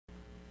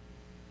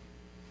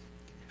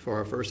For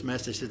our first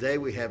message today,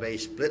 we have a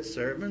split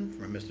sermon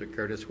from Mr.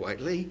 Curtis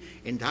Whiteley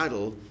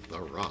entitled, The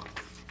Rock.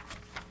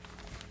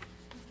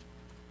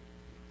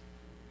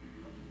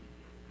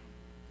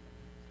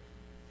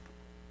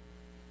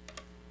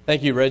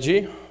 Thank you,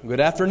 Reggie. Good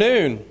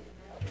afternoon.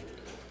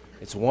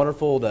 It's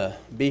wonderful to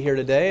be here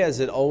today, as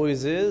it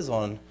always is,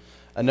 on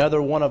another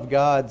one of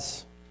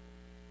God's,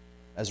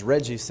 as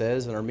Reggie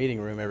says in our meeting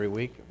room every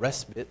week,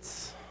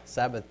 respites,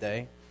 Sabbath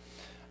day.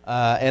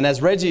 And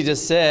as Reggie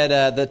just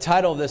said, the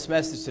title of this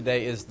message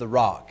today is The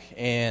Rock.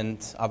 And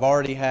I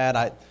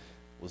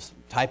was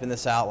typing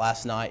this out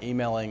last night,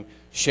 emailing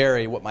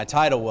Sherry what my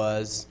title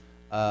was.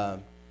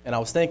 And I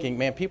was thinking,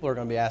 man, people are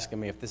going to be asking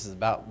me if this is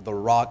about The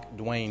Rock,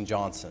 Dwayne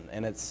Johnson.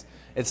 And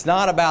it's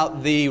not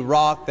about the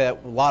Rock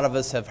that a lot of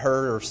us have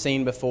heard or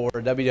seen before,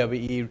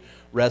 WWE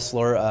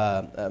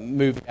wrestler,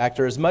 movie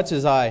actor. As much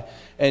as I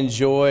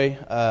enjoy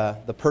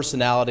the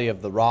personality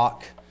of The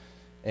Rock,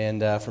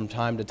 and from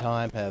time to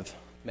time have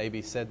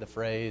maybe said the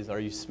phrase, "Are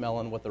you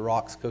smelling what The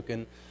Rock's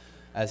cooking?"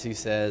 as he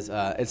says.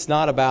 It's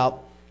not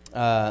about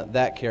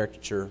that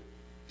caricature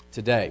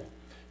today.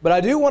 But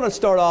I do want to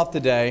start off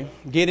today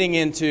getting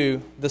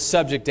into the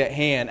subject at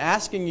hand,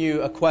 asking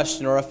you a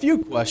question or a few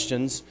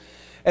questions.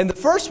 And the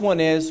first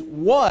one is,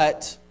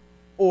 what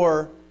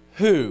or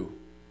who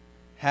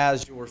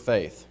has your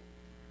faith?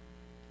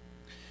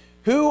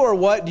 Who or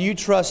what do you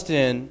trust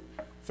in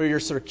for your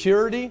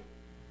security,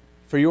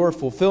 for your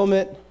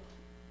fulfillment,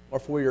 or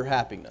for your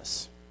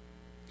happiness?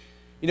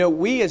 You know,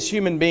 we as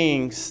human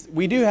beings,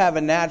 we do have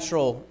a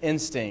natural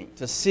instinct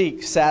to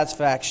seek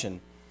satisfaction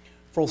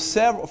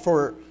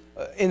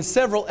in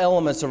several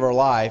elements of our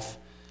life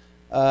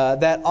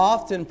that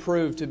often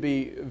prove to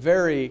be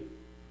very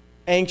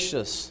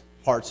anxious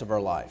parts of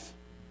our life.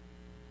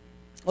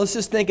 Let's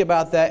just think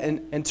about that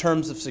in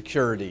terms of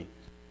security.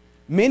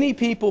 Many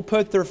people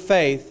put their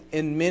faith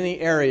in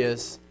many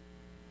areas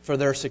for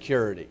their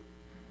security.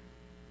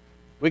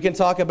 We can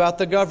talk about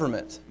the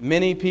government.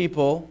 Many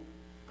people,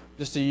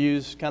 just to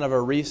use kind of a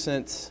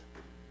recent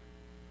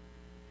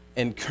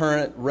and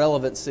current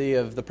relevancy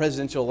of the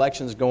presidential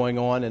elections going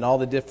on and all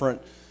the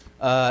different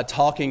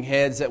talking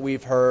heads that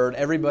we've heard,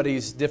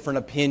 everybody's different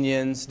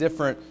opinions,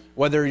 different,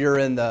 whether you're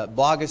in the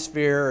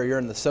blogosphere or you're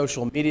in the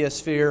social media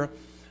sphere,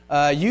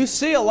 you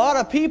see a lot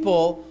of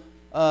people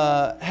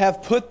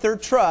have put their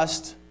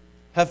trust,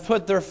 have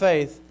put their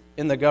faith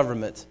in the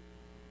government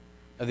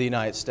of the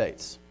United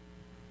States.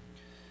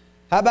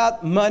 How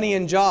about money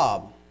and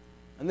job?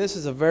 And this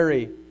is a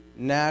very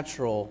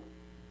natural,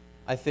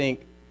 I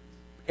think,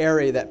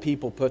 area that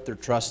people put their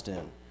trust in.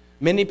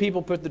 Many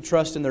people put their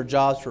trust in their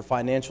jobs for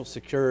financial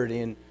security,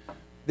 and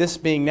this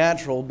being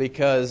natural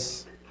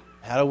because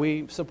how do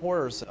we support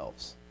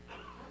ourselves?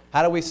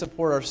 How do we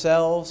support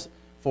ourselves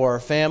for our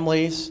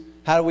families?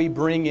 How do we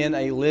bring in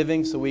a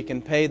living so we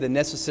can pay the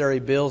necessary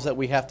bills that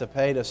we have to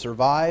pay to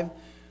survive?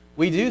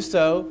 We do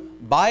so,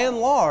 by and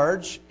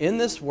large, in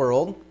this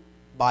world,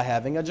 by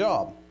having a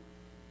job.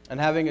 And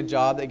having a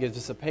job that gives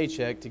us a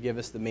paycheck to give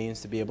us the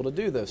means to be able to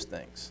do those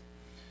things.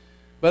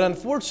 But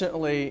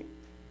unfortunately,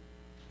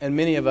 and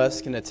many of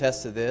us can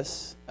attest to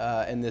this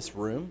in this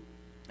room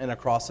and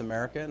across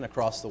America and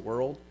across the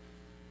world,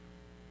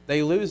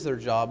 they lose their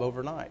job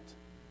overnight.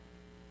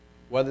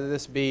 Whether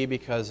this be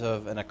because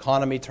of an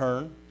economy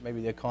turn,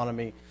 maybe the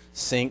economy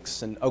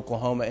sinks in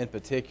Oklahoma in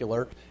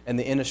particular, and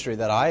the industry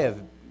that I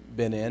have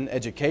been in,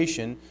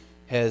 education,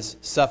 has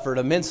suffered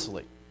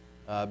immensely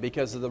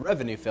because of the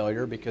revenue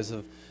failure, because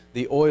of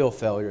the oil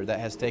failure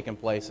that has taken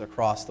place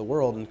across the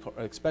world, and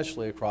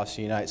especially across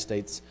the United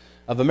States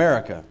of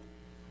America.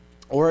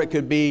 Or it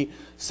could be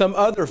some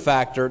other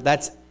factor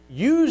that's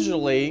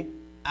usually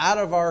out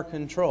of our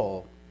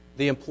control.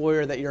 The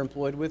employer that you're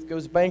employed with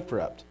goes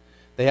bankrupt.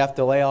 They have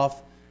to lay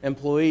off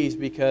employees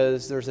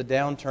because there's a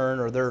downturn,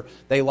 or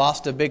they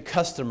lost a big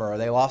customer, or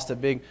they lost a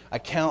big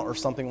account or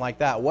something like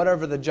that.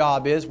 Whatever the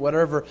job is,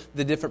 whatever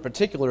the different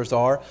particulars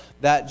are,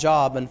 that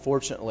job,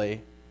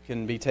 unfortunately,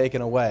 can be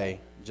taken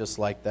away just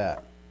like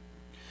that.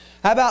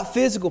 How about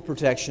physical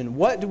protection?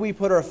 What do we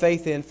put our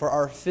faith in for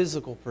our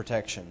physical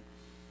protection?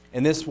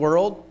 In this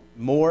world,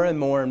 more and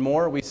more and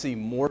more, we see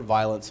more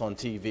violence on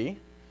TV.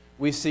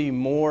 We see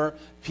more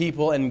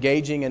people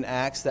engaging in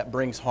acts that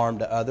brings harm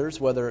to others,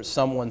 whether it's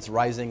someone's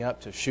rising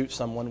up to shoot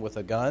someone with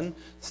a gun,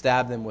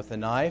 stab them with a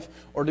knife,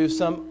 or do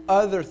some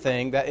other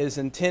thing that is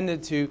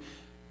intended to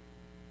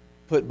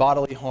put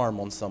bodily harm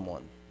on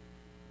someone.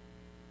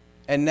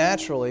 And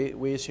naturally,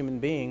 we as human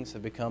beings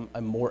have become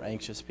a more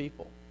anxious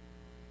people.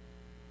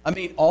 I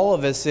mean, all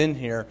of us in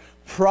here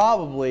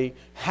probably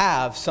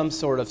have some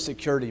sort of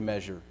security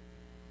measure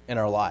in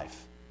our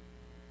life.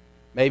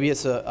 Maybe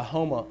it's a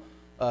home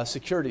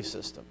security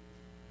system.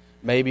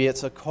 Maybe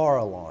it's a car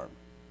alarm.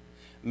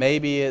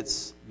 Maybe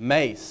it's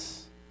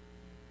mace.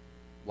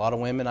 A lot of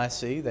women I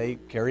see, they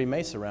carry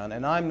mace around.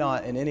 And I'm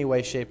not in any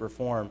way, shape, or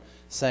form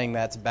saying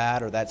that's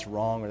bad or that's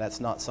wrong or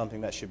that's not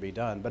something that should be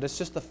done. But it's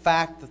just the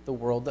fact of the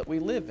world that we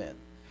live in,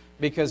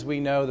 because we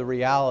know the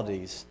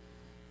realities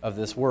of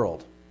this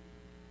world.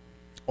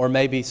 Or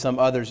maybe some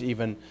others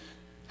even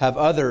have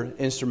other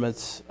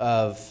instruments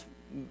of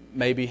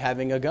maybe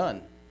having a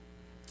gun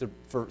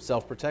for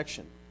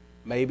self-protection,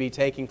 maybe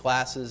taking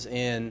classes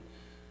in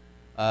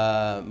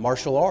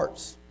martial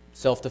arts,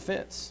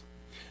 self-defense.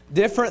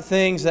 Different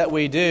things that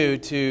we do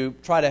to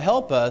try to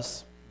help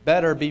us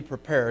better be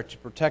prepared to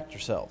protect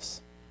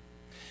ourselves.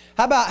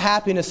 How about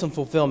happiness and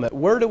fulfillment?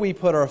 Where do we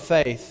put our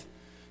faith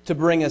to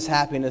bring us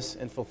happiness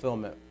and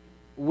fulfillment?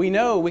 We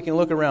know we can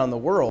look around the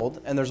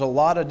world, and there's a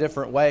lot of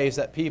different ways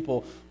that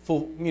people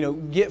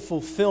get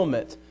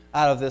fulfillment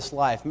out of this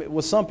life.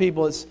 With some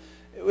people,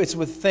 it's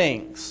with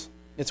things.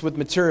 It's with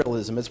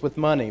materialism. It's with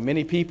money.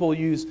 Many people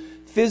use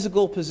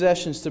physical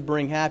possessions to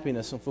bring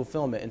happiness and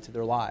fulfillment into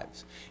their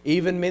lives.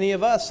 Even many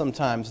of us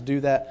sometimes do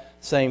that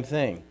same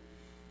thing.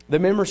 The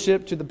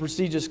membership to the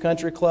prestigious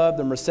country club,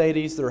 the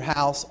Mercedes, their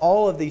house,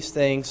 all of these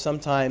things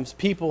sometimes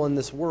people in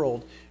this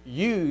world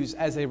use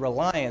as a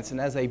reliance and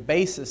as a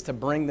basis to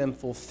bring them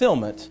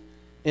fulfillment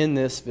in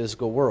this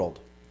physical world.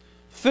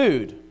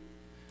 Food.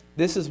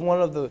 This is one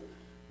of the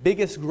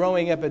biggest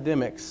growing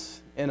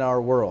epidemics in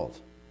our world.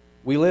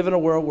 We live in a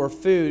world where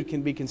food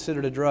can be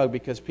considered a drug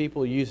because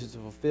people use it to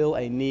fulfill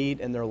a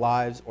need in their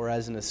lives or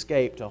as an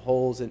escape to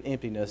holes and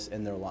emptiness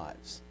in their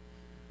lives.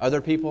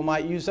 Other people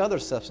might use other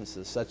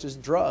substances such as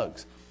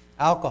drugs,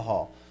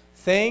 alcohol,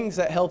 things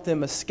that help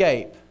them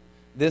escape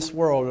this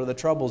world or the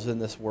troubles in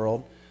this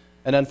world.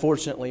 And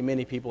unfortunately,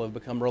 many people have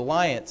become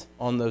reliant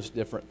on those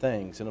different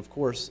things. And of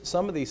course,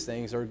 some of these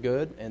things are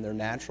good and they're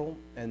natural.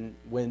 And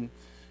when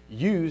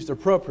used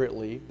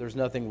appropriately, there's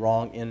nothing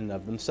wrong in and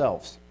of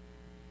themselves.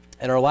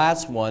 And our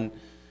last one,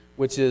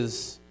 which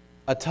is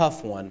a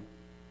tough one,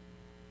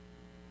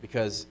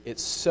 because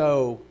it's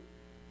so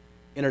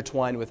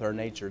intertwined with our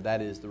nature,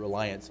 that is the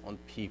reliance on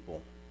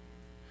people.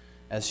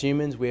 As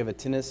humans, we have a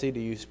tendency to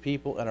use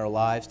people in our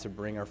lives to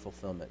bring our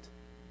fulfillment.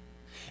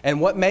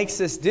 And what makes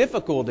this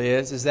difficult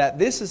is that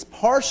this is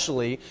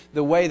partially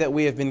the way that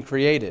we have been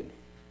created.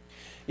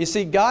 You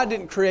see, God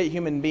didn't create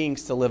human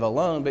beings to live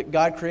alone, but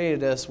God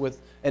created us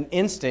with an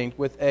instinct,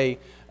 with a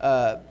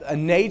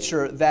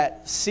nature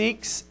that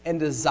seeks and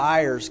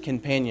desires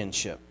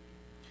companionship.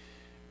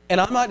 And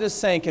I'm not just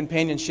saying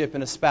companionship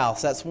in a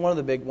spouse, that's one of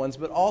the big ones,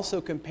 but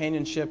also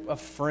companionship of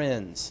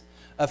friends,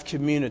 of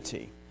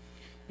community.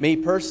 Me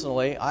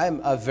personally,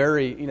 I'm a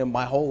very,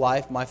 my whole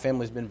life, my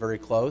family's been very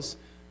close.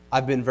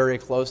 I've been very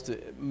close to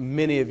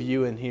many of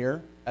you in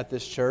here at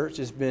this church.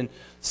 It's been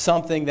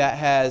something that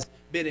has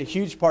been a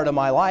huge part of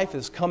my life,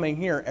 is coming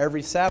here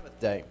every Sabbath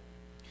day.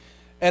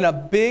 And a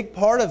big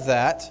part of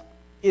that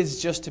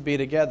is just to be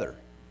together.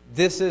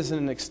 This is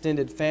an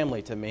extended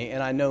family to me,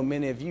 and I know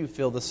many of you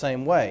feel the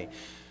same way.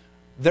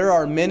 There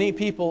are many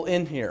people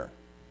in here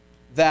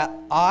that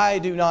I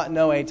do not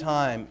know a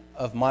time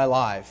of my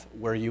life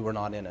where you were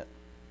not in it.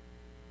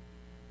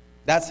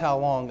 That's how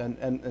long,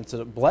 and it's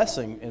a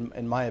blessing,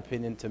 in my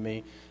opinion, to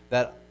me,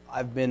 that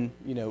I've been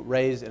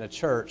raised in a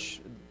church,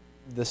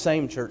 the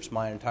same church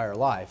my entire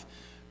life,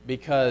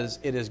 because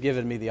it has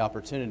given me the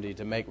opportunity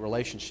to make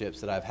relationships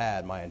that I've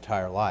had my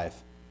entire life.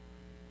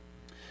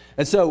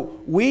 And so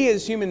we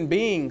as human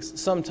beings,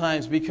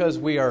 sometimes because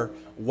we are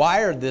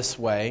wired this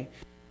way,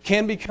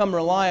 can become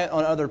reliant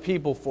on other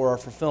people for our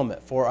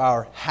fulfillment, for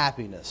our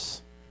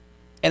happiness.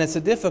 And it's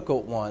a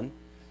difficult one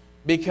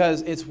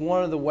because it's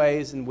one of the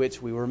ways in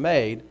which we were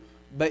made,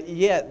 but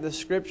yet the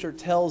Scripture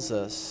tells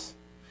us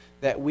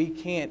that we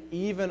can't,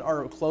 even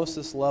our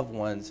closest loved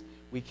ones,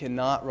 we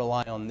cannot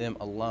rely on them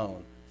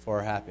alone for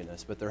our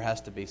happiness, but there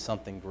has to be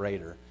something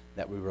greater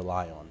that we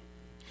rely on.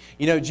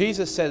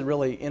 Jesus said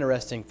really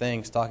interesting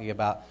things talking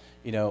about,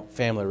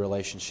 family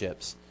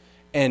relationships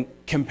and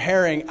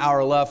comparing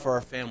our love for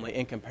our family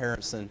in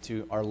comparison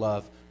to our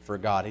love for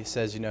God. He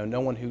says,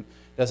 no one who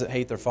doesn't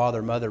hate their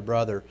father, mother,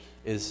 brother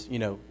is,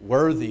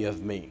 worthy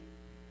of me.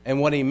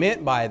 And what he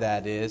meant by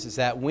that is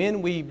that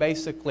when we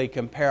basically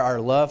compare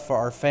our love for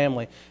our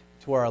family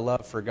to our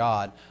love for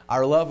God,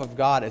 our love of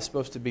God is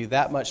supposed to be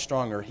that much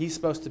stronger. He's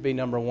supposed to be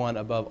number one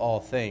above all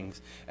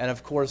things. And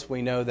of course,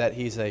 we know that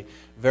He's a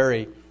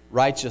very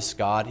righteous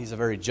God, He's a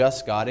very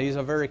just God, and He's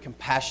a very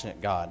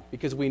compassionate God.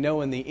 Because we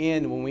know in the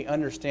end, when we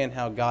understand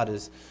how God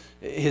is,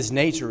 His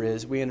nature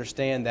is, we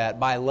understand that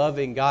by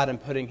loving God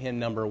and putting Him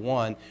number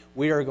one,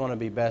 we are going to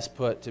be best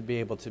put to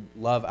be able to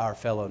love our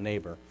fellow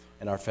neighbor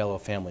and our fellow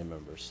family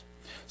members.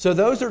 So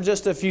those are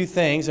just a few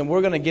things, and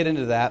we're going to get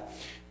into that.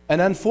 And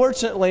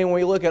unfortunately, when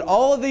we look at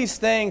all of these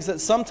things that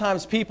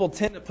sometimes people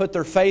tend to put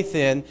their faith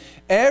in,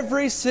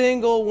 every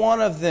single one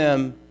of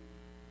them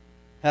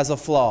has a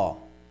flaw.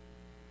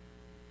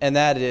 And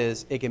that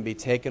is, it can be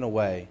taken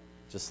away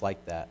just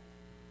like that.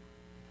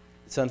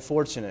 It's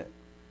unfortunate,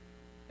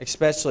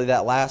 especially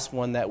that last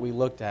one that we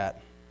looked at.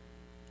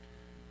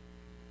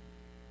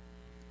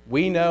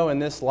 We know in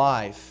this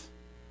life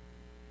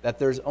that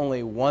there's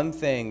only one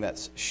thing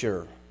that's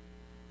sure,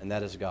 and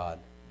that is God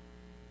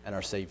and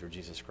our Savior,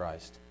 Jesus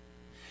Christ.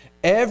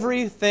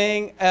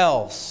 Everything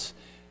else,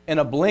 in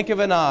a blink of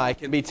an eye,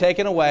 can be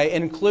taken away,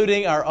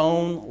 including our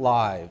own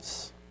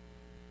lives.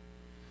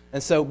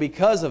 And so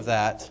because of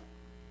that,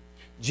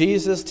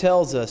 Jesus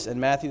tells us in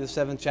Matthew the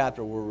 7th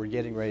chapter, where we're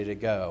getting ready to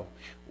go,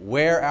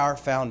 where our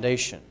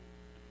foundation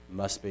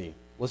must be.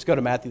 Let's go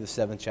to Matthew the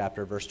 7th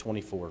chapter, verse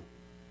 24.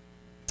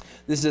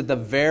 This is at the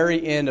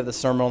very end of the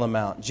Sermon on the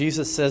Mount.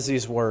 Jesus says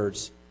these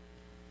words,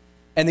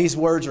 and these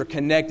words are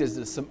connected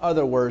to some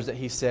other words that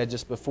he said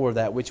just before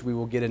that, which we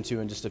will get into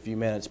in just a few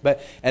minutes.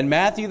 But in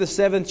Matthew the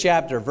 7th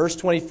chapter, verse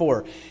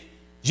 24,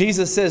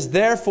 Jesus says,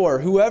 "Therefore,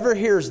 whoever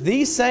hears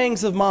these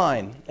sayings of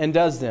mine and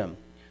does them,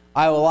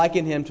 I will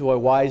liken him to a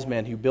wise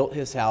man who built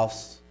his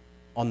house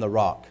on the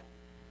rock.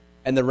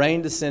 And the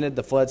rain descended,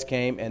 the floods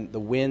came, and the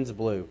winds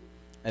blew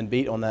and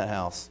beat on that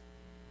house,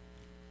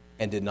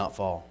 and did not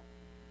fall.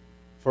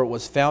 For it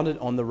was founded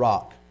on the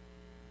rock.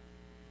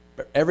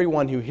 But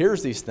everyone who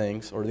hears these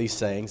things, or these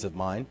sayings of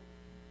mine,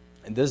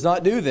 and does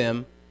not do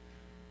them,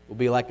 will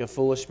be like a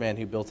foolish man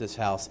who built his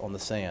house on the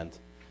sand.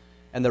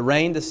 And the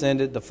rain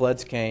descended, the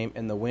floods came,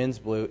 and the winds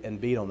blew and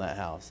beat on that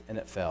house, and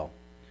it fell.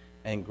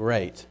 And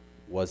great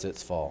was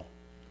its fall."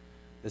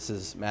 This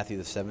is Matthew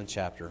the 7th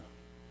chapter,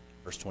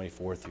 verse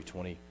 24 through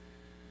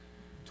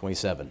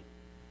 27.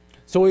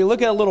 So we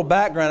look at a little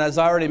background. As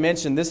I already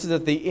mentioned, this is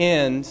at the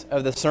end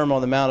of the Sermon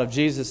on the Mount of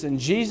Jesus. And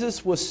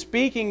Jesus was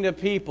speaking to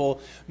people.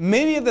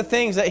 Many of the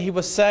things that he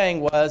was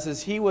saying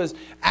is he was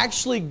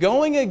actually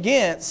going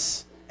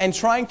against and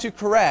trying to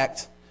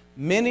correct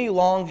many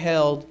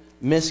long-held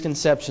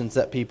misconceptions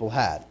that people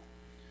had.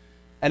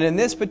 And in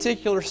this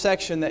particular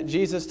section that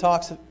Jesus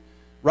talks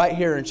right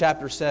here in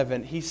chapter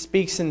 7, he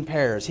speaks in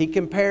pairs. He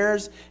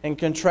compares and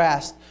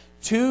contrasts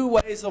two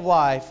ways of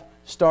life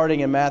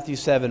starting in Matthew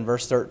 7,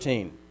 verse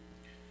 13.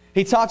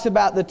 He talks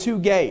about the two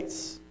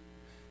gates.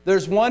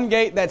 There's one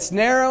gate that's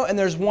narrow and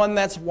there's one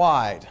that's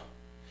wide.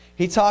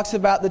 He talks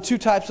about the two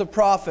types of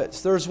prophets.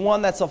 There's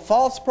one that's a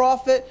false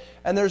prophet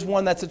and there's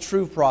one that's a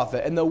true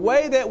prophet. And the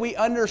way that we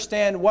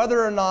understand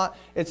whether or not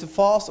it's a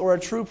false or a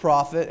true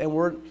prophet, and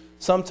we're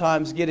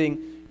sometimes getting,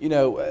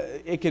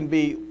 it can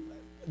be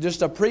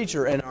just a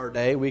preacher in our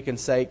day, we can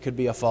say it could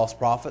be a false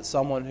prophet,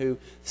 someone who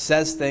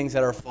says things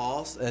that are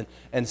false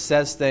and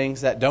says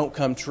things that don't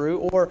come true,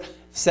 or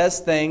says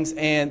things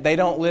and they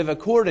don't live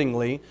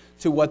accordingly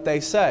to what they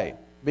say,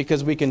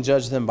 because we can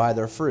judge them by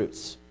their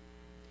fruits.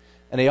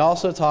 And he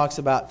also talks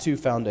about two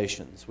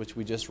foundations, which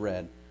we just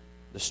read,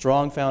 the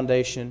strong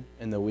foundation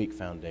and the weak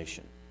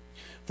foundation.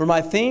 For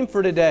my theme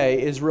for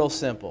today is real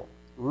simple,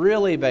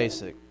 really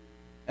basic.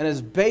 And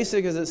as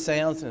basic as it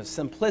sounds and as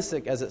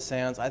simplistic as it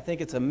sounds, I think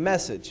it's a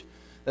message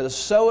that is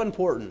so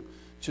important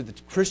to the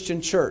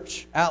Christian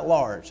church at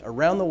large,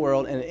 around the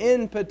world, and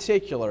in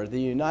particular the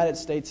United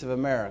States of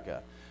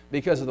America,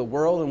 because of the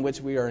world in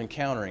which we are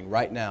encountering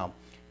right now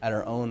at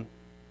our own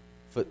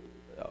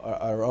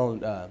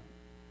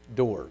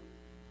door.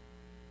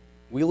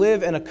 We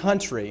live in a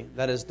country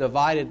that is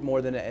divided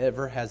more than it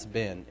ever has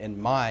been, in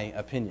my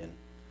opinion.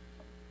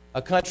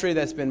 A country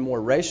that's been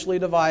more racially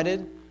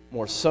divided,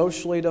 more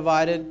socially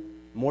divided,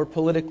 more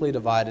politically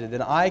divided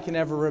than I can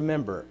ever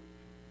remember.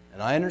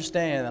 And I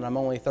understand that I'm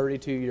only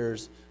 32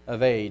 years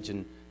of age,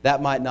 and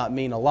that might not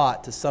mean a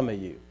lot to some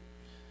of you.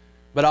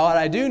 But what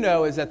I do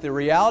know is that the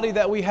reality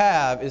that we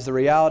have is the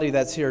reality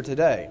that's here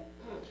today.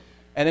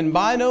 And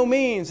by no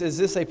means is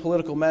this a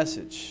political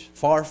message.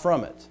 Far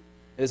from it.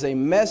 It is a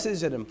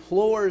message that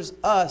implores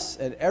us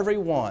and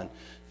everyone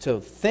to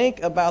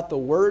think about the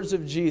words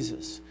of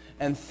Jesus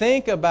and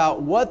think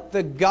about what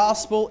the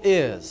gospel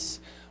is.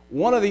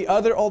 One of the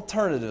other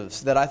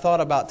alternatives that I thought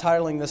about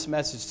titling this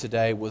message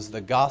today was the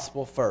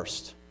gospel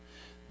first.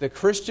 The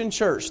Christian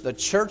church, the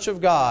church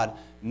of God,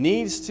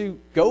 needs to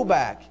go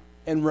back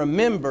and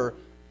remember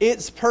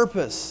its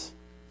purpose.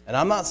 And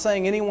I'm not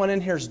saying anyone in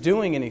here is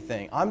doing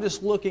anything. I'm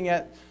just looking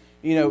at,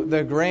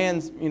 the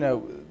grand,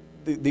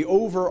 the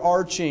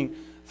overarching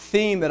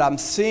theme that I'm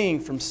seeing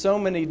from so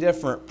many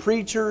different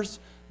preachers,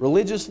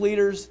 religious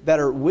leaders that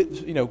are,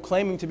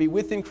 claiming to be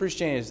within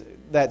Christianity,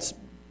 that's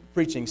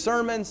preaching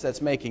sermons,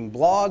 that's making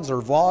blogs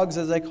or vlogs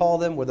as they call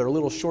them, with their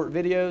little short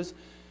videos.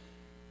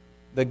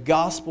 The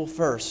gospel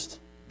first.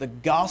 The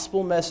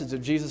gospel message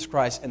of Jesus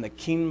Christ and the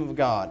kingdom of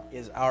God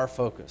is our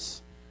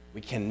focus. We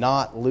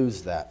cannot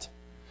lose that.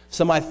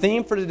 So my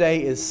theme for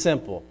today is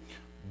simple.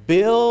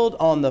 Build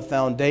on the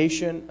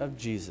foundation of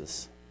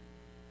Jesus.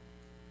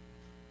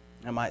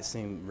 That might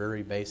seem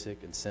very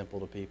basic and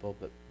simple to people,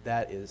 but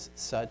that is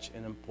such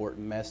an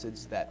important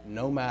message that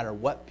no matter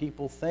what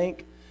people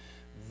think,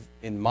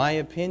 in my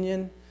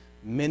opinion,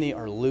 many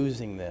are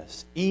losing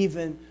this,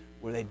 even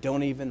where they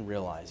don't even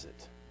realize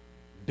it.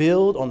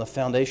 Build on the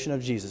foundation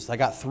of Jesus. I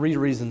got 3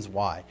 reasons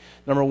why.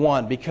 Number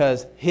 1,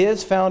 because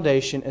His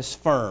foundation is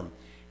firm.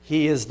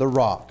 He is the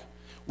rock.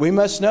 We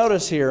must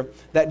notice here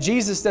that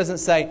Jesus doesn't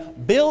say,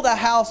 build a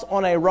house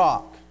on a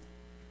rock.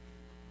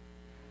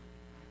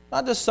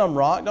 Not just some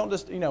rock. Don't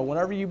just,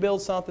 whenever you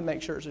build something,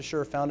 make sure it's a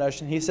sure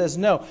foundation. He says,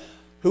 no,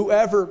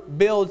 whoever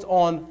builds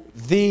on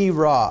the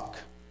rock.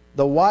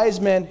 The wise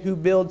man who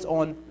builds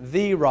on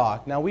the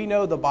rock. Now we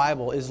know the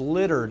Bible is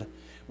littered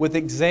with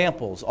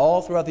examples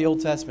all throughout the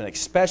Old Testament,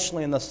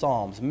 especially in the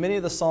Psalms, many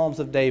of the Psalms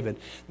of David,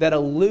 that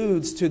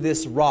alludes to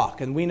this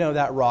rock. And we know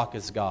that rock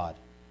is God.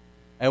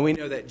 And we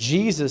know that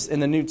Jesus in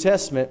the New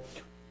Testament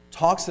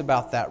talks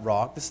about that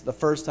rock. This is the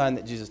first time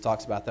that Jesus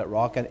talks about that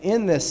rock. And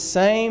in this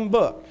same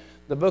book,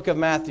 the book of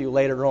Matthew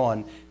later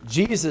on,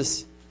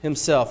 Jesus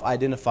himself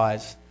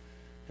identifies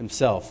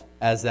himself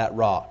as that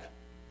rock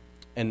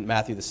in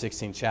Matthew the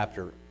 16th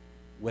chapter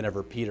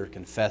whenever Peter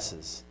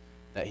confesses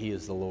that he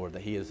is the Lord,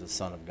 that he is the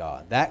Son of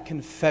God. That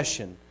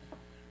confession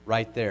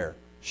right there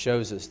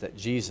shows us that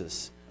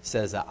Jesus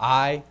says that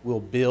I will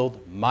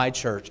build my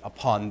church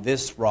upon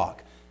this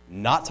rock.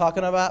 Not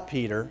talking about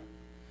Peter,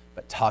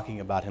 but talking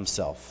about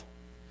himself.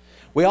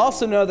 We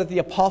also know that the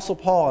Apostle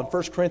Paul in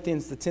 1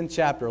 Corinthians, the 10th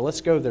chapter,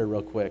 let's go there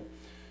real quick,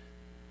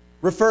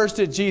 refers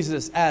to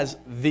Jesus as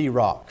the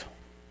rock.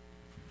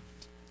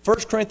 1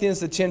 Corinthians,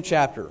 the 10th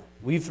chapter.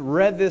 We've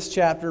read this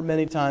chapter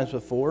many times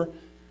before.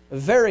 A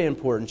very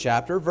important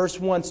chapter. Verse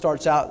 1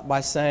 starts out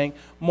by saying,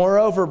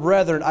 "Moreover,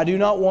 brethren, I do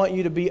not want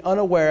you to be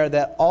unaware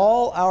that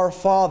all our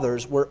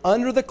fathers were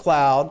under the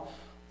cloud,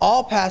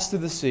 all passed through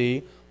the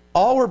sea,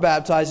 all were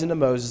baptized into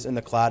Moses in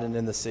the cloud and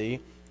in the sea,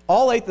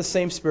 all ate the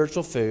same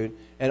spiritual food,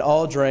 and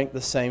all drank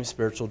the same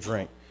spiritual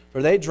drink.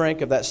 For they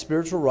drank of that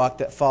spiritual rock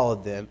that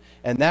followed them,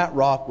 and that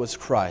rock was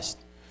Christ.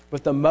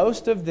 But the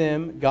most of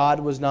them God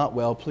was not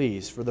well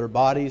pleased, for their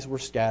bodies were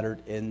scattered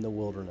in the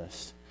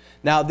wilderness.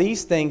 Now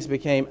these things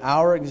became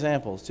our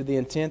examples, to the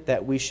intent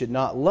that we should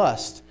not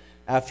lust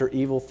after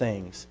evil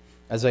things,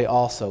 as they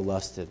also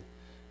lusted.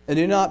 And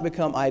do not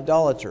become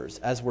idolaters,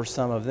 as were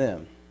some of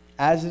them.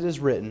 As it is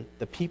written,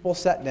 the people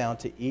sat down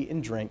to eat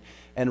and drink,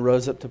 and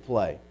rose up to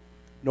play.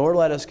 Nor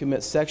let us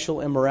commit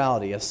sexual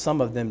immorality, as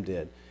some of them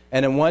did.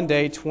 And in one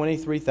day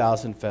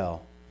 23,000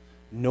 fell.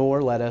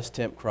 Nor let us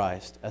tempt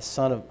Christ, as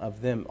some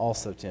of them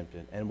also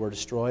tempted, and were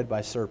destroyed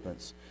by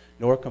serpents.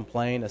 Nor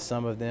complain, as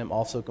some of them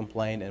also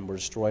complained, and were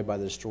destroyed by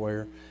the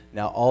destroyer.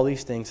 Now all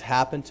these things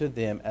happened to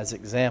them as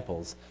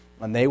examples,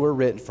 and they were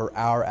written for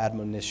our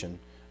admonition,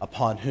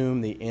 upon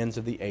whom the ends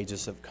of the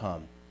ages have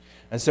come."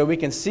 And so we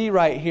can see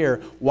right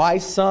here why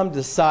some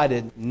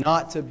decided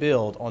not to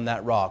build on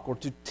that rock, or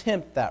to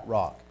tempt that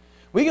rock.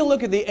 We can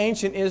look at the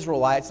ancient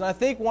Israelites, and I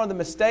think one of the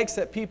mistakes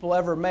that people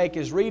ever make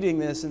is reading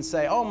this and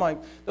say, "Oh my,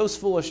 those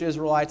foolish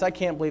Israelites, I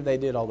can't believe they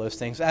did all those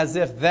things," as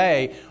if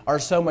they are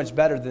so much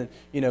better than,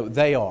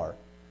 they are.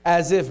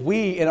 As if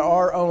we in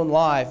our own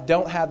life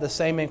don't have the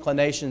same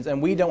inclinations,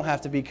 and we don't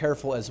have to be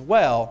careful as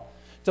well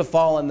to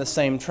fall in the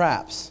same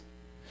traps.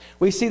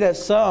 We see that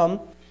some,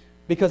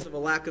 because of a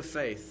lack of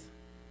faith,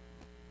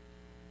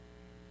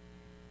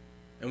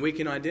 and we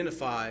can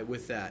identify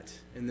with that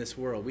in this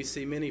world. We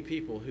see many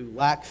people who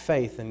lack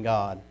faith in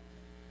God.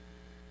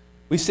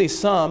 We see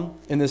some,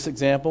 in this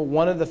example,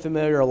 wanted the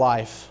familiar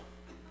life.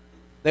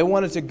 They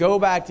wanted to go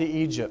back to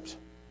Egypt.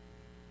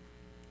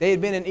 They had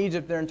been in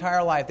Egypt their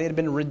entire life. They had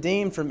been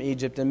redeemed from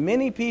Egypt. And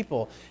many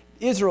people,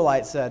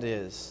 Israelites that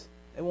is,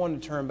 they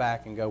wanted to turn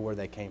back and go where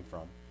they came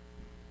from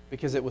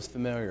because it was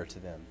familiar to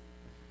them.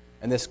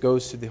 And this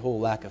goes to the whole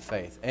lack of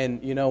faith.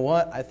 And you know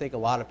what? I think a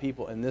lot of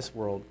people in this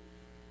world,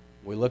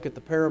 we look at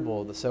the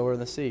parable of the sower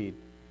and the seed,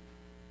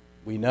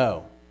 we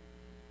know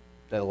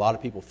that a lot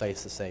of people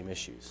face the same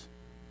issues.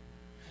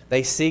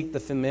 They seek the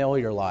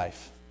familiar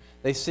life.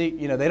 They seek,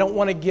 they don't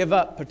want to give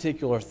up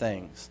particular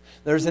things.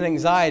 There's an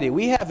anxiety.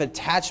 We have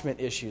attachment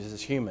issues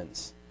as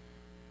humans.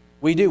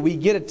 We do. We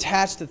get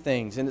attached to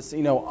things. And it's,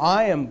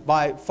 I am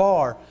by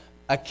far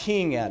a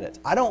king at it.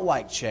 I don't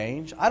like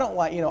change. I don't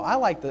like,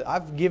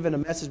 I've given a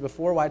message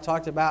before where I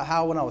talked about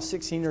how when I was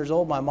 16 years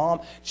old, my mom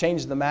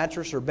changed the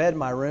mattress or bed in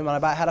my room and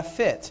about how to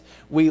fit.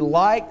 We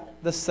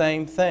like the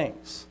same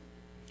things.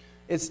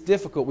 It's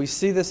difficult. We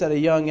see this at a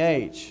young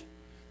age.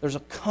 There's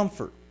a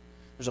comfort.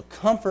 There's a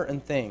comfort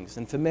in things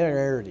and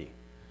familiarity.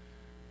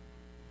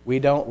 We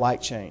don't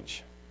like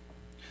change.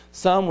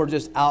 Some were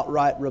just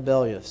outright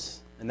rebellious,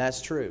 and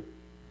that's true.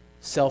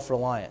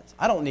 Self-reliant.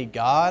 I don't need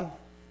God.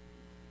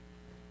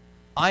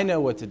 I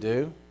know what to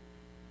do.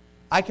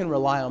 I can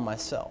rely on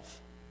myself.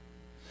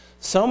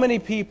 So many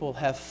people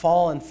have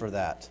fallen for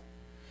that.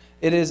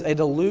 It is a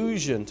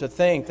delusion to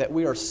think that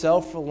we are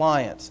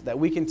self-reliant, that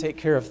we can take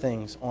care of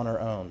things on our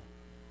own.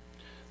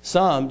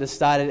 Some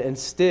decided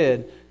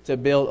instead to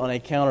build on a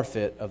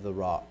counterfeit of the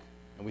rock.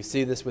 And we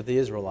see this with the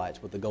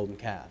Israelites, with the golden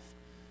calf.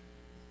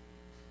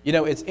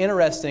 It's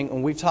interesting,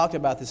 and we've talked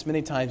about this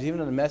many times,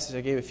 even in a message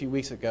I gave a few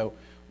weeks ago.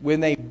 When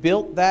they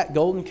built that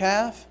golden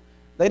calf,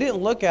 they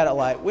didn't look at it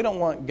like, we don't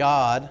want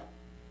God,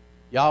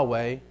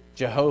 Yahweh,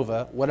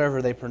 Jehovah,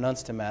 whatever they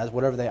pronounced him as,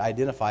 whatever they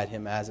identified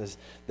him as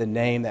the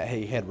name that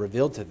he had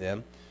revealed to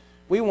them.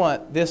 We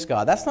want this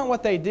God. That's not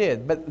what they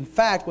did. But in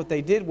fact, what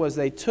they did was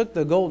they took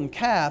the golden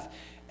calf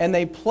and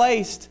they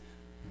placed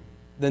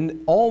the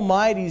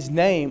Almighty's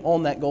name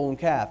on that golden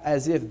calf,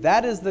 as if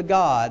that is the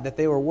God that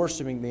they were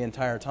worshiping the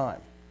entire time.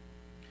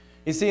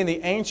 You see, in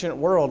the ancient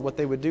world, what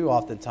they would do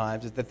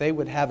oftentimes is that they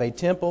would have a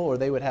temple or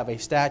they would have a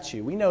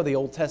statue. We know the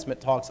Old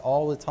Testament talks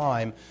all the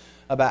time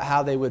about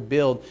how they would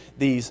build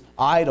these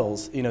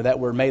idols, that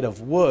were made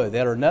of wood,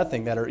 that are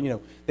nothing, that are,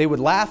 they would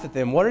laugh at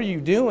them. What are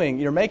you doing?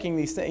 You're making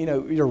these things,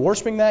 you're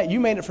worshiping that? You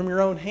made it from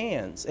your own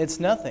hands. It's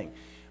nothing.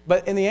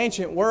 But in the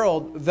ancient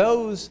world,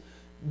 those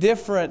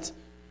different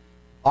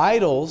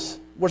idols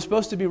were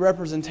supposed to be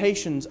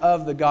representations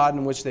of the God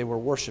in which they were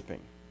worshiping.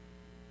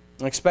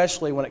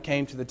 Especially when it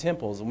came to the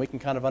temples. And we can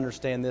kind of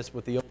understand this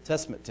with the Old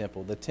Testament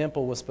temple. The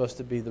temple was supposed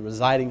to be the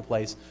residing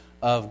place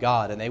of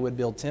God, and they would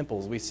build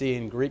temples. We see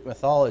in Greek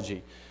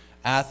mythology,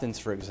 Athens,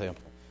 for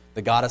example,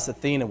 the goddess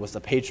Athena was the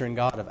patron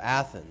god of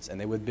Athens,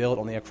 and they would build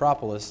on the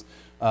Acropolis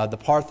the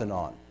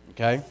Parthenon.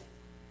 Okay?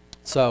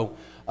 So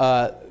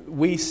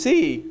we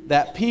see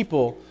that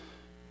people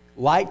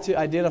like to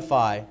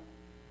identify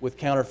with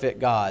counterfeit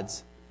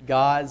gods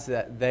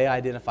that they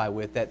identify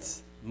with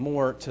that's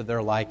more to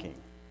their liking,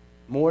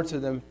 more to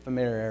their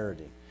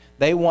familiarity.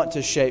 They want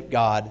to shape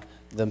God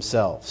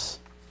themselves.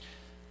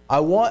 I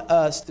want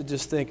us to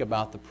just think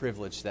about the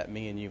privilege that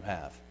me and you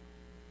have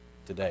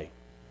today.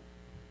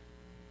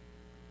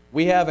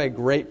 We have a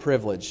great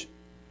privilege.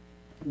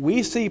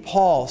 We see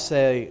Paul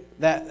say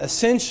that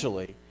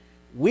essentially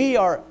we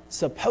are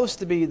supposed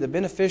to be the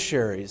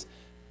beneficiaries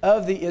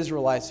of the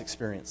Israelites'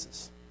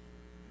 experiences.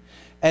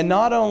 And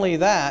not only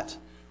that,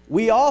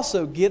 we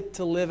also get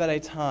to live at a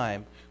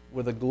time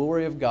where the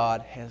glory of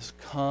God has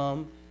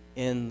come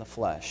in the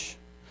flesh.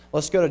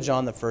 Let's go to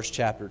John, the first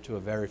chapter, to a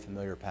very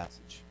familiar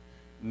passage.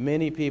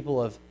 Many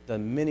people have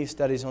done many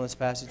studies on this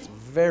passage.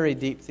 Very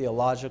deep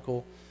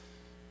theological,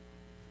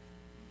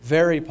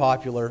 very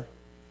popular.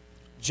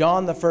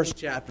 John, the first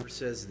chapter,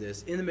 says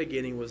this: "In the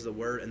beginning was the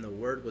Word, and the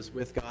Word was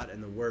with God,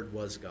 and the Word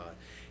was God.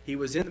 He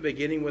was in the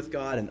beginning with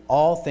God, and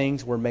all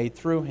things were made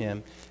through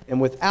Him, and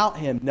without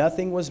Him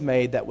nothing was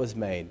made that was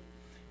made.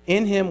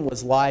 In Him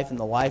was life, and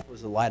the life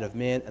was the light of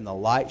men, and the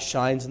light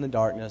shines in the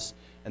darkness,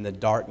 and the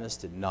darkness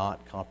did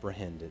not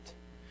comprehend it."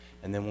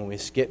 And then when we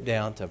skip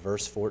down to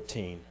verse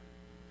 14,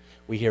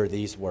 we hear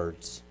these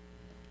words: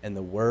 "And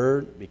the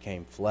Word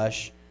became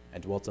flesh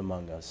and dwelt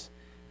among us,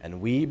 and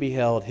we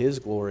beheld His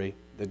glory,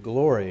 the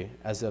glory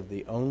as of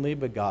the only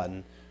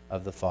begotten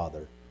of the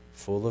Father,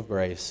 full of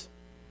grace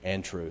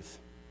and truth."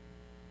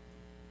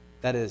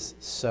 That is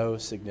so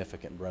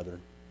significant,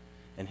 brethren.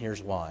 And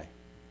here's why.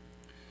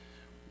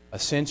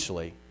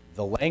 Essentially,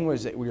 the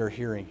language that we are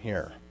hearing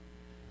here,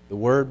 the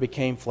Word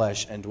became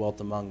flesh and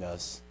dwelt among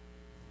us,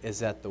 is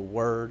that the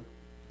Word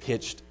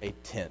pitched a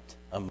tent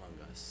among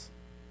us.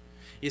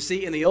 You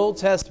see, in the Old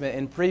Testament,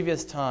 in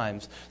previous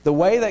times, the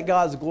way that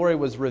God's glory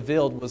was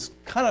revealed was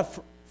kind of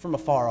from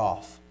afar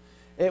off.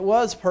 It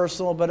was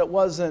personal, but it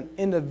wasn't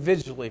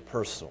individually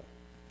personal,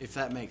 if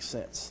that makes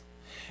sense.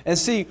 And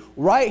see,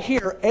 right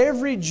here,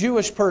 every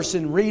Jewish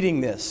person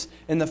reading this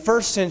in the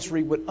first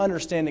century would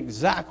understand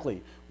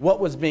exactly what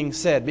was being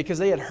said because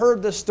they had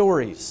heard the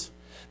stories.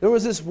 There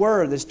was this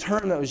word, this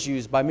term that was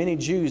used by many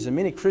Jews, and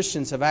many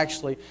Christians have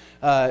actually,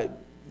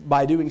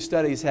 by doing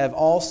studies, have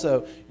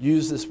also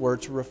used this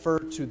word to refer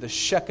to the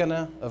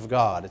Shekinah of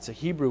God. It's a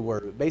Hebrew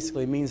word. It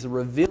basically means the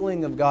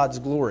revealing of God's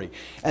glory.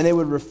 And they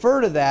would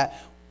refer to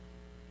that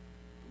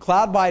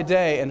cloud by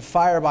day and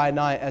fire by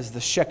night as the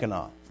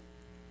Shekinah.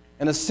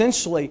 And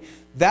essentially,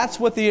 that's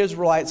what the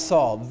Israelites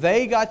saw.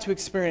 They got to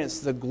experience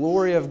the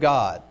glory of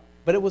God,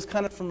 but it was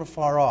kind of from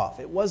afar off.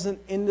 It wasn't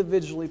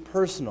individually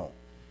personal,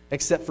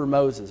 except for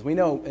Moses. We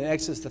know in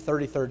Exodus, the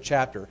 33rd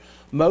chapter,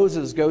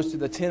 Moses goes to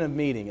the tent of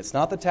meeting. It's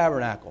not the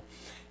tabernacle.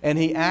 And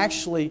he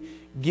actually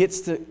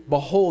gets to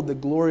behold the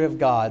glory of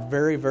God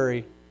very,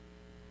 very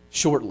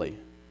shortly.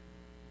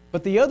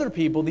 But the other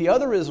people, the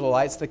other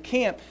Israelites, the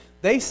camp,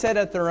 they sat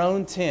at their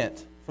own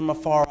tent from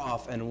afar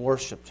off and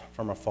worshiped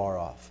from afar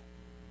off.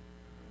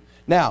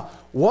 Now,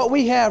 what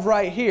we have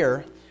right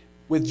here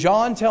with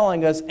John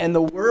telling us, "And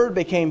the Word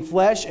became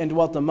flesh and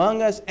dwelt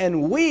among us,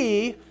 and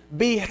we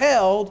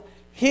beheld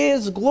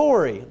His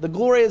glory." The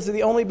glory is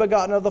the only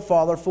begotten of the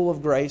Father, full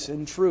of grace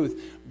and truth.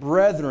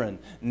 Brethren,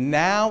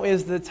 now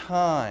is the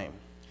time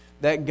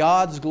that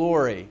God's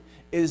glory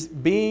is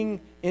being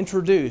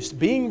introduced,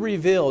 being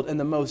revealed in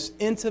the most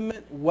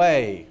intimate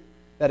way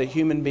that a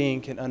human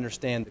being can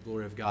understand the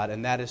glory of God,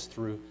 and that is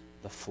through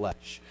the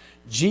flesh.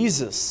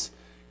 Jesus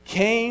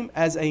came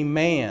as a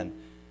man,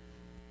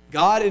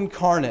 God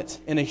incarnate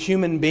in a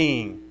human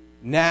being,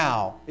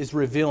 now is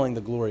revealing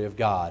the glory of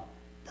God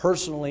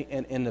personally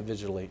and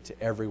individually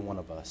to every one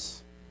of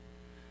us.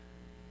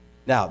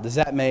 Now, does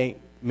that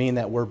mean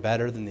that we're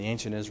better than the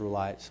ancient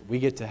Israelites? We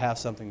get to have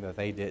something that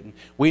they didn't.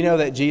 We know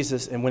that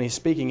Jesus, and when He's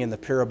speaking in the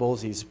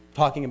parables, He's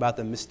talking about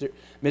the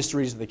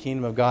mysteries of the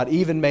kingdom of God,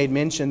 even made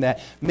mention that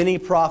many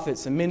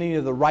prophets and many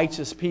of the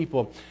righteous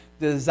people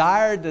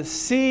desired to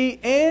see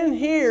and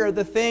hear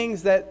the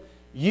things that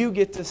you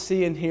get to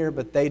see and hear,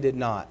 but they did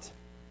not.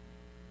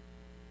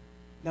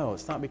 No,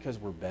 it's not because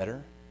we're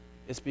better.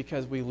 It's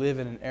because we live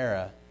in an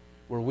era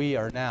where we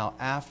are now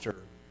after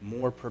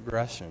more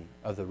progression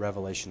of the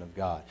revelation of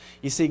God.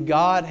 You see,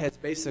 God has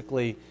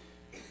basically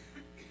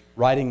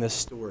writing this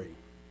story.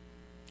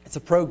 It's a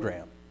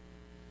program.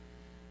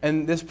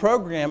 And this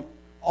program,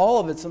 all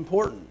of it's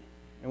important.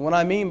 And what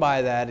I mean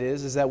by that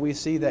is that we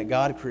see that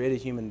God created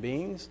human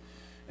beings,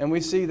 and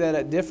we see that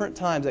at different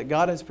times that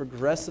God has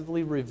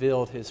progressively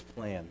revealed His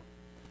plan.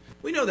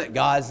 We know that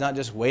God's not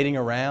just waiting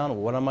around.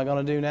 What am I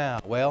going to do now?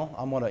 Well,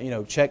 I'm going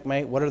to,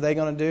 checkmate. What are they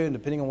going to do? And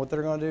depending on what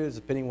they're going to do is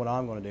depending on what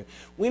I'm going to do.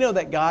 We know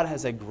that God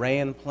has a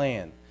grand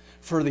plan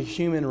for the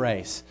human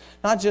race,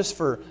 not just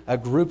for a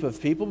group of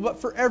people, but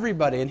for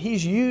everybody. And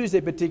He's used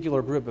a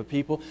particular group of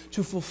people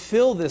to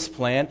fulfill this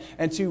plan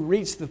and to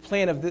reach the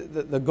plan of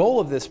the goal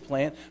of this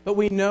plan. But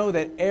we know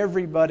that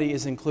everybody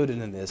is included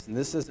in this. And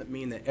this doesn't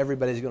mean that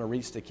everybody's going to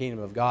reach the kingdom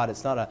of God.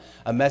 It's not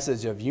a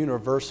message of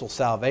universal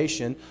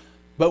salvation.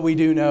 But we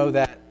do know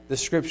that the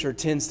Scripture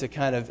tends to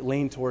kind of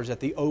lean towards that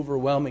the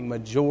overwhelming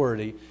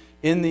majority,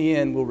 in the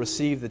end, will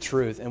receive the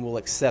truth and will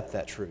accept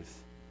that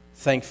truth,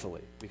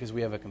 thankfully, because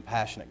we have a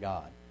compassionate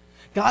God.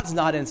 God's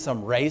not in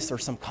some race or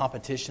some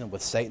competition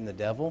with Satan the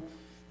devil.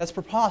 That's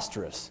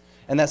preposterous.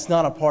 And that's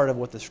not a part of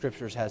what the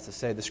Scriptures has to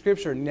say. The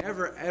Scripture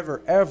never,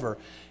 ever, ever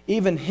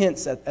even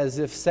hints at as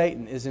if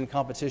Satan is in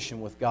competition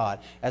with God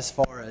as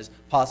far as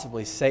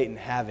possibly Satan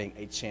having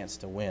a chance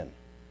to win.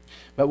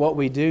 But what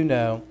we do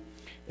know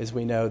is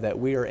we know that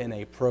we are in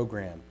a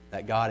program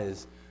that God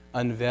is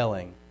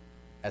unveiling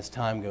as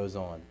time goes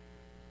on.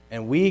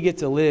 And we get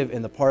to live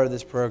in the part of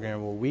this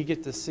program where we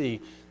get to see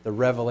the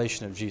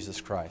revelation of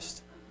Jesus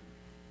Christ.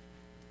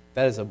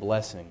 That is a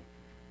blessing.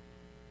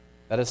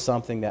 That is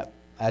something that,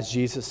 as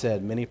Jesus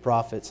said, many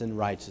prophets and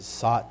righteous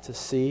sought to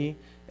see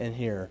and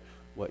hear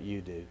what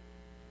you do.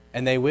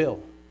 And they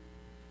will.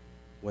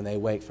 When they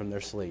wake from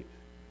their sleep,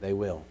 they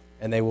will.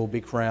 And they will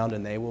be crowned,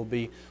 and they will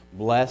be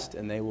blessed,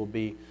 and they will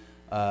be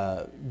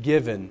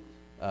given,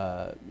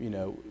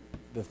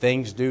 the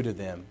things due to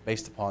them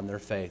based upon their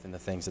faith and the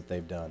things that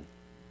they've done.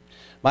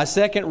 My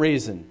second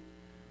reason,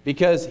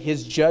 because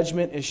His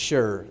judgment is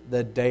sure,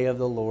 the day of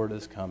the Lord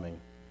is coming.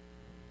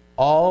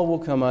 All will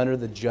come under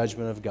the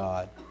judgment of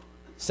God.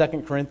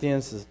 2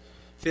 Corinthians,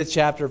 5th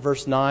chapter,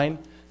 verse 9,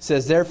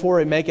 says, "Therefore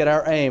we make it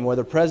our aim,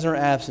 whether present or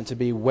absent, to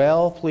be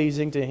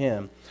well-pleasing to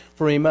Him.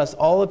 For we must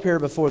all appear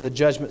before the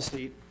judgment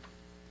seat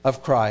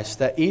of Christ,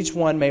 that each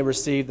one may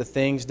receive the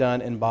things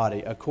done in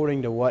body,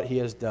 according to what he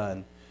has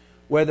done.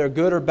 Whether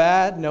good or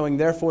bad, knowing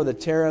therefore the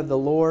terror of the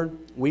Lord,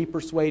 we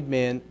persuade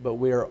men, but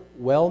we are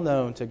well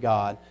known to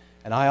God,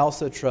 and I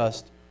also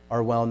trust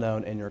are well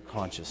known in your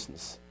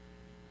consciousness."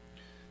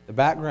 The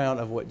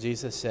background of what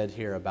Jesus said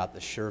here about the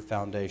sure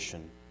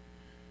foundation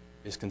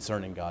is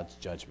concerning God's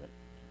judgment.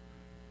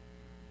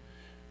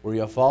 Were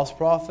you a false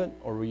prophet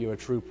or were you a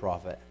true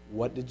prophet?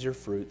 What did your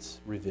fruits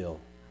reveal?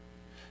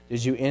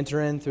 Did you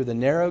enter in through the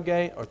narrow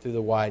gate or through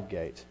the wide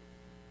gate?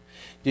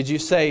 Did you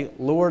say,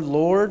 "Lord,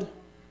 Lord,"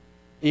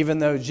 even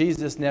though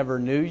Jesus never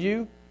knew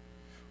you?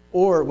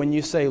 Or when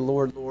you say,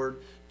 "Lord, Lord,"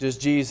 does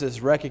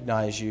Jesus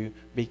recognize you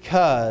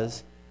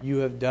because you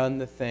have done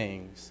the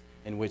things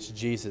in which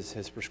Jesus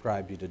has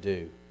prescribed you to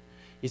do?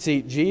 You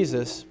see,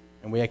 Jesus,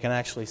 and we can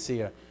actually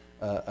see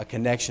a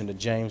connection to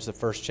James, the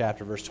 1st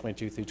chapter, verse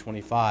 22 through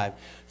 25,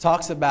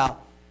 talks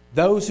about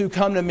those who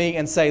come to me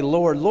and say,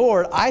 "Lord,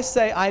 Lord," I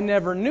say I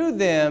never knew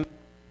them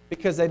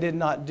because they did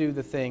not do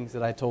the things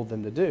that I told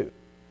them to do.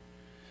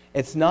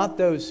 It's not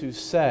those who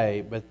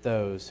say, but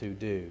those who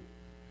do.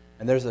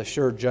 And there's a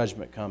sure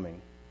judgment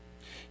coming.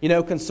 You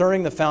know,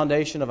 concerning the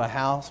foundation of a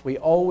house, we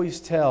always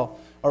tell,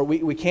 or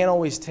we can't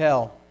always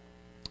tell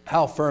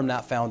how firm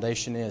that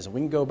foundation is.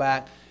 We can go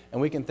back and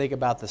we can think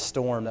about the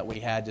storm that we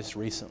had just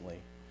recently.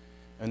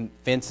 And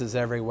fences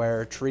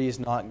everywhere, trees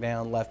knocked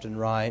down left and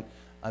right.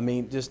 I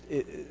mean,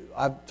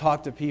 I've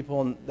talked to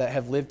people that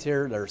have lived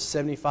here. They're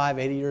 75,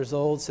 80 years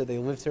old, said they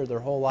lived here their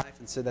whole life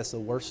and said that's the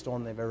worst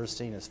storm they've ever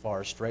seen as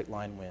far as straight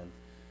line wind.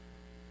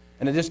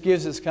 And it just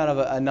gives us kind of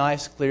a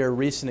nice, clear,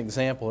 recent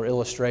example or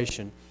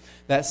illustration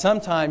that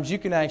sometimes you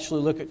can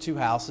actually look at two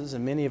houses,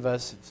 and many of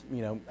us,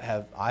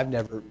 I've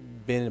never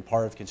been a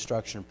part of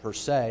construction per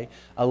se,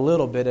 a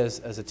little bit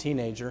as a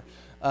teenager,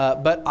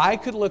 but I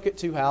could look at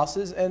two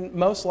houses, and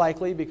most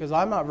likely, because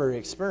I'm not very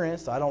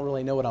experienced, I don't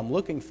really know what I'm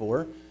looking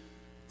for,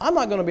 I'm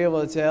not going to be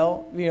able to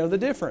tell, the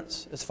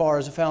difference as far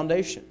as a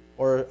foundation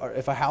or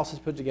if a house is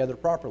put together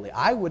properly.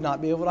 I would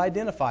not be able to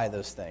identify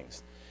those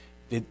things.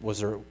 Was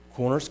there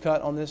corners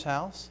cut on this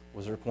house?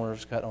 Was there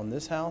corners cut on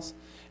this house?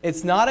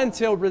 It's not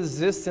until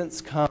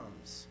resistance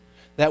comes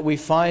that we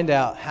find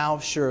out how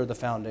sure the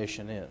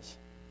foundation is.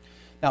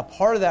 Now,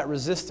 part of that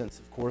resistance,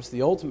 of course,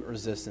 the ultimate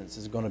resistance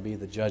is going to be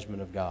the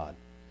judgment of God,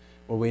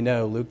 where we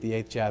know Luke the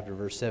 8th chapter,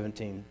 verse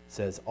 17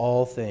 says,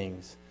 "All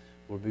things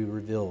will be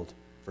revealed,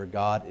 for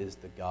God is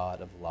the God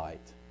of light."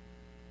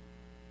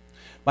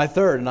 My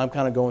third, and I'm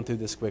kind of going through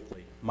this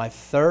quickly, my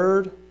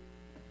third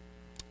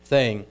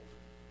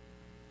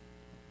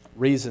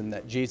reason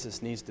that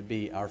Jesus needs to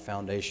be our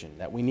foundation,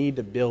 that we need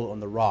to build on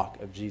the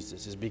rock of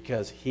Jesus, is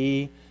because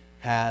He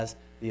has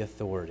the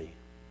authority.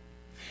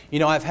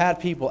 I've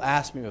had people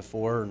ask me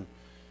before, and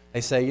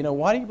they say,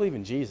 "Why do you believe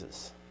in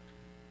Jesus?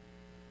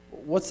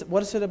 What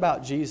is it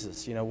about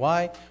Jesus?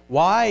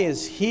 Why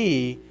is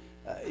He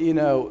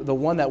the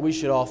one that we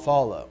should all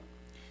follow?"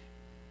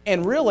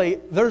 And really,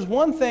 there's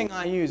one thing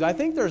I use. I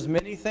think there's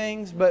many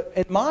things, but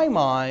in my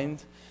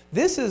mind,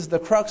 this is the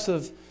crux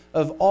of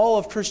of all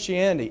of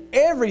Christianity.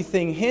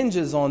 Everything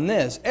hinges on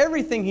this.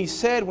 Everything he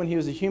said when he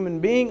was a human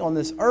being on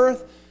this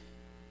earth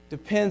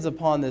depends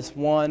upon this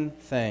one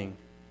thing.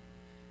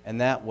 And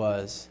that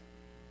was,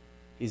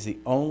 he's the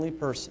only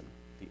person,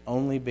 the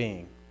only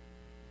being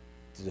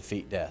to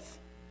defeat death.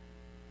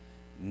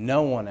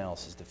 No one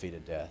else has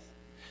defeated death.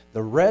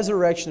 The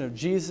resurrection of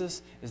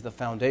Jesus is the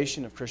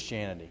foundation of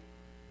Christianity.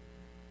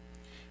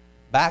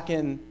 Back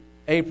in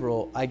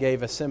April, I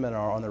gave a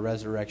seminar on the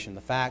resurrection,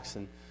 the facts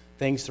and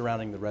things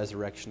surrounding the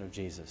resurrection of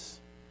Jesus.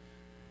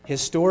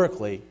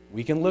 Historically,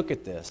 we can look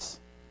at this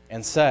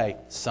and say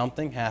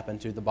something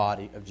happened to the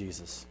body of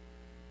Jesus.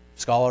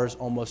 Scholars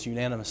almost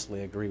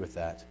unanimously agree with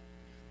that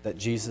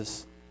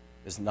Jesus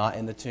is not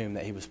in the tomb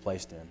that he was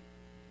placed in.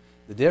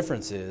 The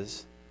difference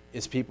is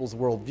people's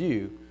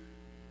worldview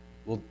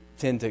will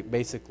tend to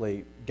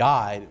basically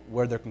guide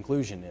where their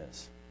conclusion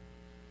is.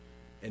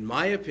 In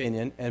my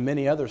opinion, and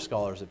many other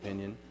scholars'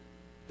 opinion,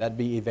 that'd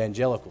be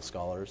evangelical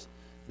scholars,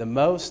 the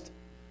most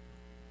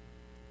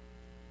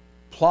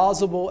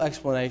plausible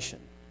explanation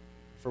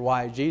for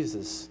why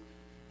Jesus,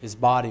 his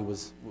body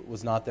was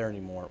not there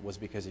anymore, was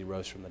because he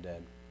rose from the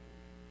dead.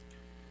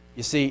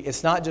 You see,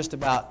 it's not just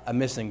about a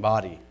missing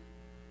body.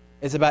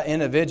 It's about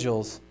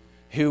individuals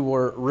who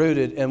were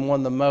rooted in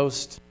one of the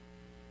most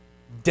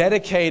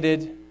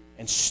dedicated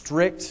and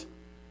strict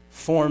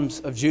forms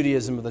of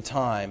Judaism of the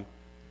time,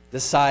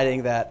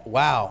 deciding that,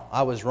 wow,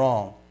 I was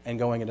wrong, and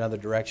going another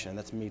direction.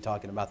 That's me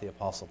talking about the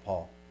Apostle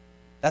Paul.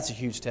 That's a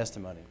huge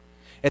testimony.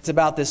 It's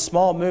about this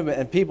small movement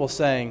and people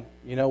saying,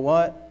 you know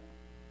what?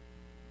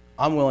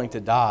 I'm willing to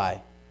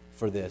die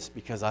for this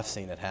because I've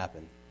seen it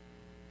happen.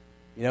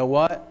 You know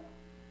what?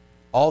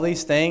 All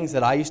these things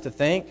that I used to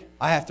think,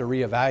 I have to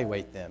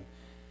reevaluate them.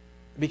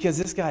 Because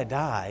this guy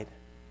died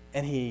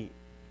and he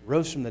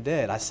rose from the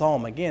dead. I saw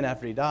him again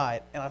after he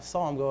died, and I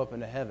saw him go up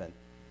into heaven.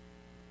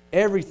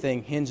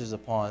 Everything hinges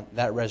upon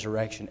that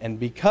resurrection. And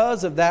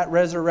because of that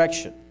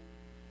resurrection,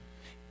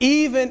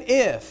 even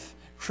if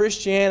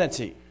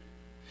Christianity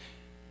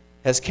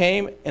has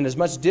came and is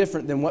much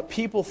different than what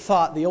people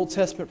thought the Old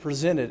Testament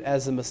presented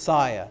as the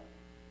Messiah,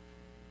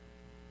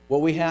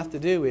 what we have to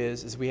do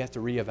is we have to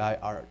reevaluate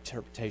our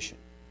interpretation.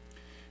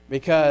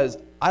 Because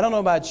I don't know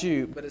about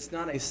you, but it's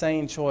not a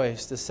sane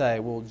choice to say,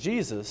 well,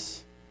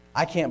 Jesus,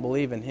 I can't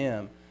believe in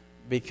him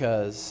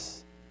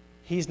because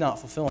he's not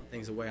fulfilling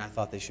things the way I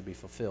thought they should be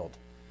fulfilled.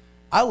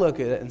 I look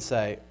at it and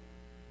say,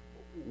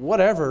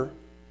 whatever,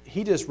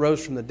 he just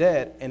rose from the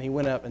dead and he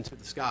went up into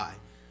the sky.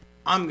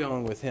 I'm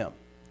going with him.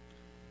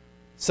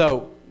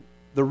 So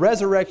the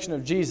resurrection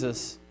of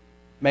Jesus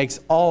makes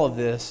all of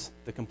this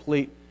the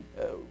complete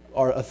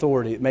our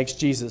authority. It makes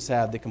Jesus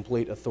have the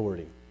complete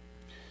authority.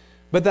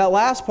 But that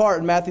last part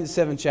in Matthew the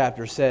 7th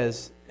chapter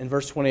says in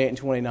verse 28 and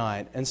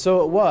 29, and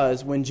so it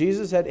was when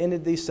Jesus had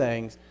ended these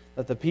sayings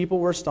that the people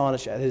were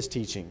astonished at his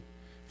teaching.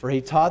 For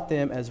he taught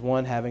them as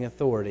one having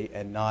authority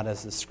and not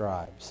as the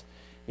scribes.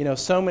 You know,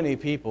 so many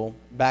people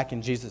back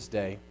in Jesus'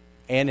 day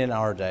and in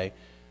our day,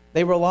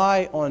 they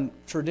rely on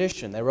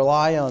tradition. They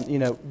rely on,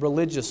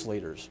 religious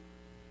leaders.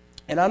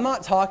 And I'm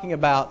not talking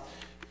about,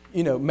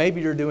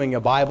 maybe you're doing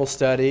a Bible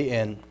study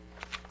and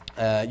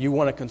you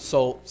want to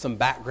consult some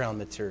background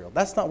material.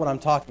 That's not what I'm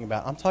talking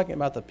about. I'm talking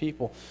about the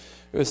people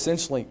who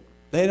essentially,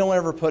 they don't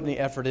ever put any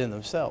effort in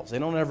themselves. They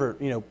don't ever,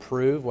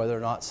 prove whether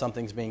or not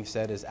something's being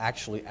said is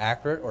actually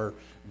accurate or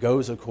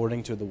goes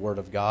according to the Word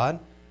of God.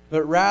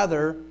 But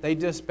rather, they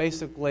just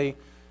basically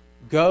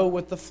go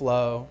with the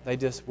flow. They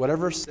just,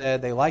 whatever's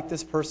said, they like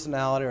this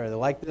personality or they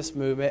like this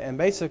movement. And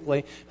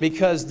basically,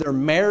 because they're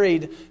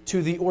married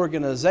to the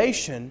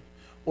organization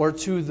or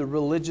to the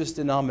religious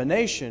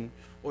denomination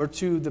or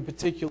to the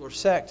particular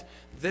sect,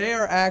 they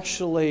are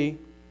actually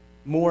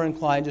more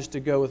inclined just to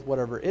go with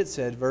whatever it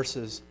said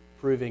versus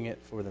proving it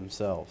for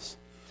themselves.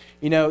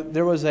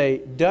 There was a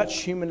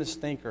Dutch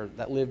humanist thinker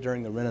that lived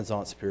during the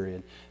Renaissance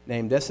period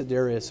named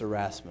Desiderius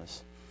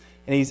Erasmus.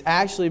 And he's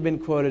actually been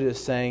quoted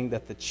as saying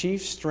that the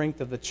chief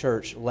strength of the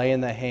church lay in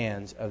the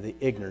hands of the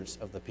ignorance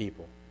of the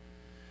people.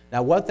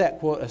 Now, what that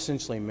quote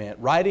essentially meant,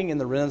 writing in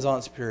the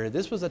Renaissance period,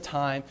 this was a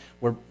time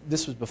where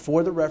this was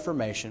before the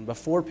Reformation,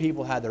 before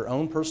people had their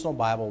own personal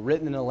Bible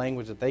written in a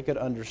language that they could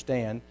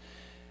understand.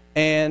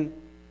 And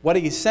what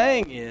he's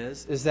saying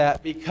is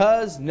that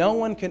because no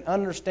one can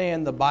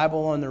understand the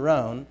Bible on their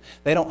own,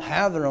 they don't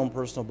have their own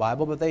personal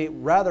Bible, but they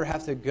rather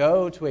have to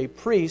go to a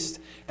priest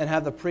and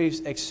have the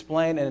priest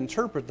explain and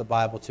interpret the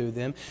Bible to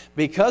them.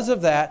 Because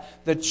of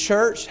that, the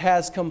church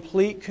has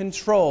complete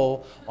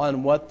control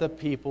on what the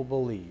people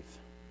believe.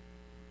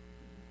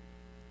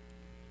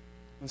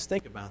 Let's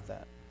think about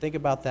that. Think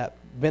about that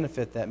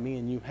benefit that me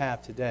and you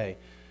have today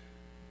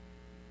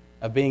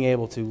of being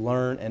able to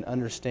learn and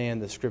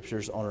understand the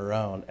Scriptures on our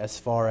own as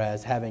far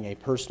as having a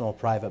personal,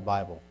 private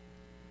Bible.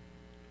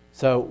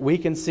 So we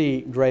can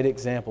see great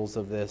examples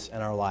of this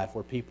in our life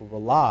where people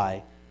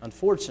rely,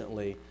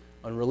 unfortunately,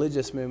 on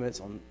religious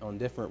movements, on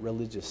different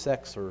religious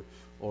sects or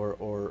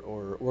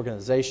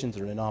organizations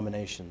or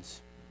denominations.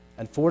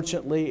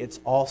 Unfortunately, it's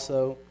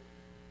also,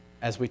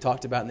 as we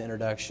talked about in the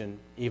introduction,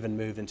 even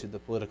moved into the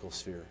political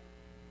sphere.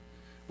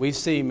 we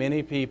see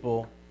many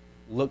people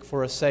look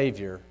for a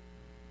Savior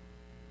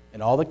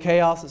in all the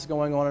chaos that's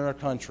going on in our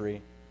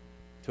country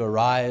to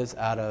arise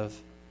out of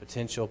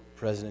potential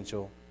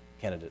presidential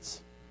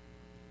candidates.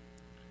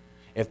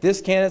 If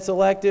this candidate's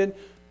elected,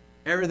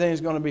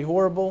 everything's going to be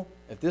horrible.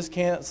 If this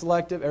candidate's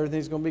elected,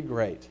 everything's going to be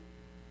great.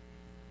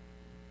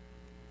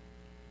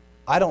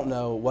 I don't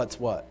know what's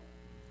what.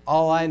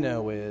 All I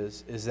know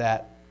is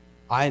that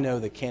I know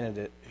the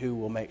candidate who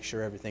will make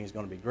sure everything's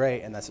going to be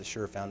great, and that's a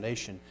sure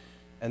foundation,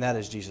 and that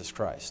is Jesus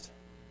Christ.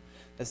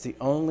 That's the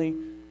only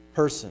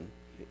person,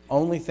 the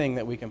only thing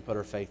that we can put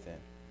our faith in.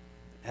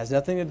 It has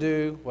nothing to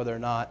do whether or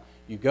not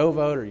you go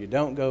vote or you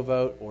don't go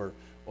vote, or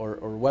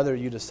whether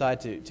you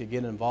decide to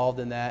get involved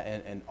in that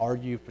and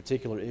argue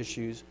particular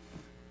issues.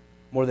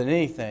 More than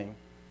anything,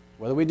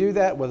 whether we do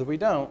that, whether we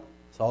don't,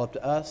 it's all up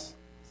to us.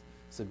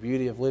 It's the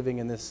beauty of living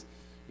in this,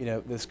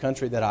 this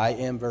country that I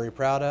am very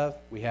proud of.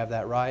 We have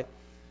that right.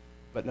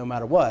 But no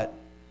matter what,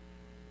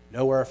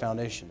 know where our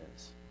foundation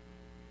is.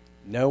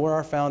 Know where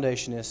our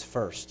foundation is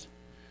first.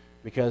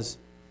 Because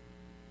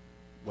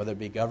whether it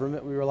be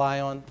government we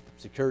rely on,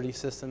 security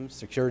systems,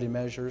 security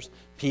measures,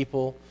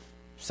 people,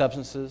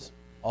 substances,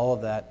 all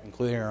of that,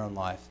 including our own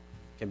life,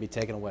 can be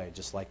taken away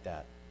just like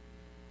that.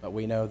 But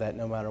we know that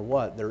no matter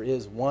what, there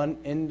is one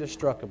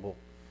indestructible,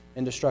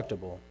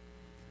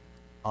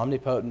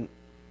 omnipotent,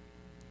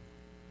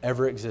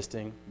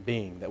 ever-existing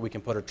being that we can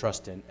put our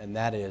trust in, and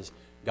that is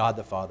God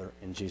the Father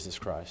in Jesus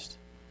Christ.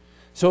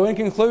 So in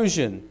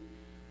conclusion,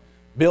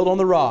 build on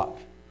the rock.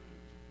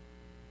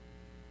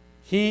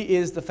 He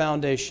is the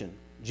foundation,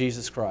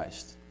 Jesus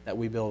Christ, that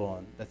we build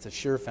on. That's a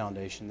sure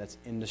foundation that's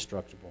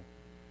indestructible.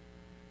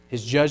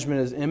 His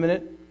judgment is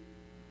imminent,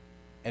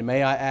 and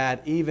may I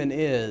add, even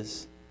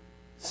is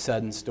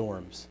sudden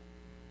storms.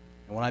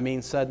 And when I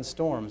mean sudden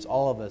storms,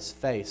 all of us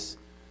face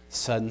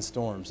sudden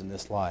storms in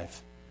this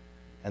life.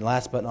 And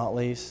last but not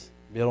least,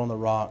 build on the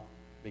rock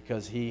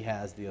because He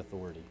has the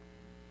authority.